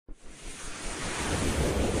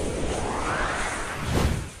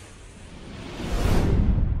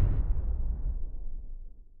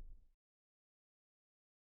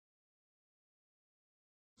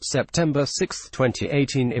September 6,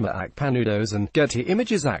 2018. Imeh Akpanudosen. Getty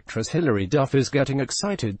Images. Actress Hilary Duff is getting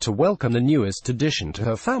excited to welcome the newest addition to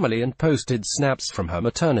her family and posted snaps from her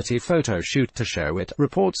maternity photo shoot to show it,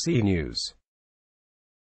 reports E! News.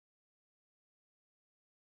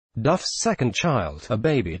 Duff's second child, a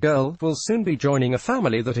baby girl, will soon be joining a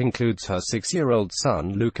family that includes her 6-year-old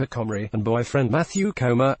son Luca and boyfriend Matthew,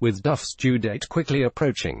 with Duff's due date quickly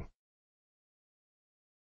approaching.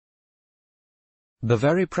 The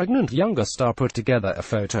very pregnant younger star put together a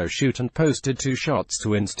photo shoot and posted 2 shots to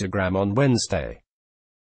Instagram on Wednesday.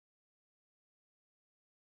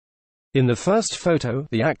 In the first photo,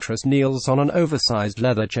 the actress kneels on an oversized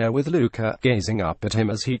leather chair with Luca gazing up at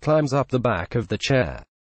him as he climbs up the back of the chair.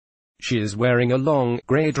 She is wearing a long,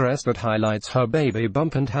 grey dress that highlights her baby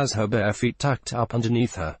bump and has her bare feet tucked up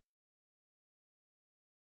underneath her.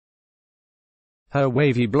 Her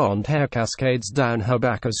wavy blonde hair cascades down her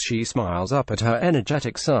back as she smiles up at her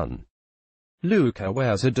energetic son. Luca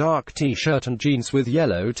wears a dark t-shirt and jeans with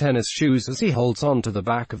yellow tennis shoes as he holds on to the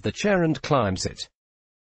back of the chair and climbs it.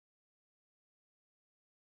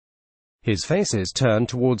 His face is turned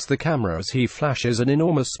towards the camera as he flashes an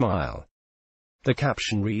enormous smile. The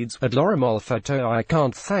caption reads, "Adorable photo, I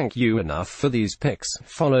can't thank you enough for these pics,"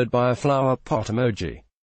 followed by a flower pot emoji.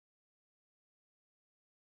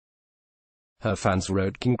 Her fans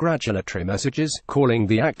wrote congratulatory messages, calling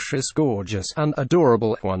the actress gorgeous and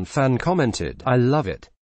adorable. One fan commented, "I love it.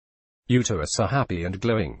 You two are so happy and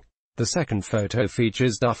glowing." The second photo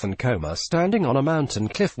features Duff and standing on a mountain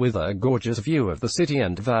cliff with a gorgeous view of the city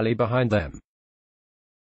and valley behind them.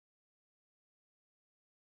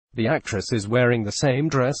 The actress is wearing the same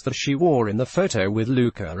dress that she wore in the photo with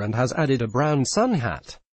Luca and has added a brown sun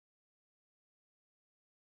hat.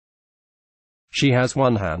 She has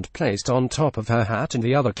one hand placed on top of her hat and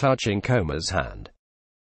the other clutching Coma's hand.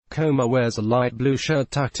 Coma wears a light blue shirt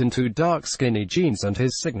tucked into dark skinny jeans and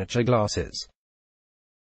his signature glasses.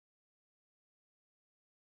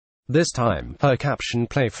 This time, her caption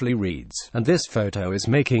playfully reads, "And this photo is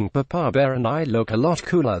making Papa Bear and I look a lot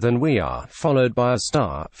cooler than we are," followed by a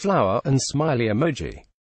star, flower, and smiley emoji.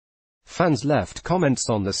 Fans left comments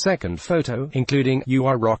on the second photo, including, "You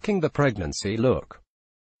are rocking the pregnancy look.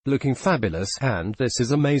 Looking fabulous," and "This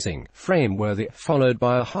is amazing, frame-worthy," followed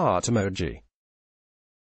by a heart emoji.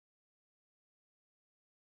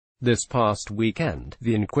 This past weekend,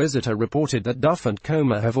 The Inquisitor reported that Duff and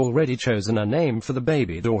Coma have already chosen a name for the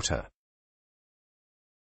baby daughter.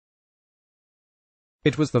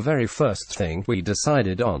 "It was the very first thing we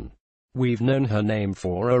decided on. We've known her name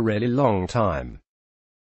for a really long time.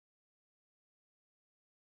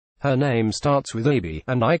 Her name starts with Baby,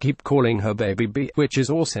 and I keep calling her Baby B, which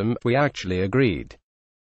is awesome. We actually agreed.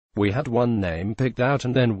 We had one name picked out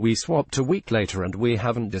and then we swapped a week later and we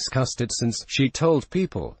haven't discussed it since," she told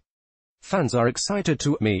People. Fans are excited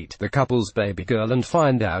to meet the couple's baby girl and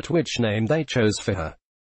find out which name they chose for her.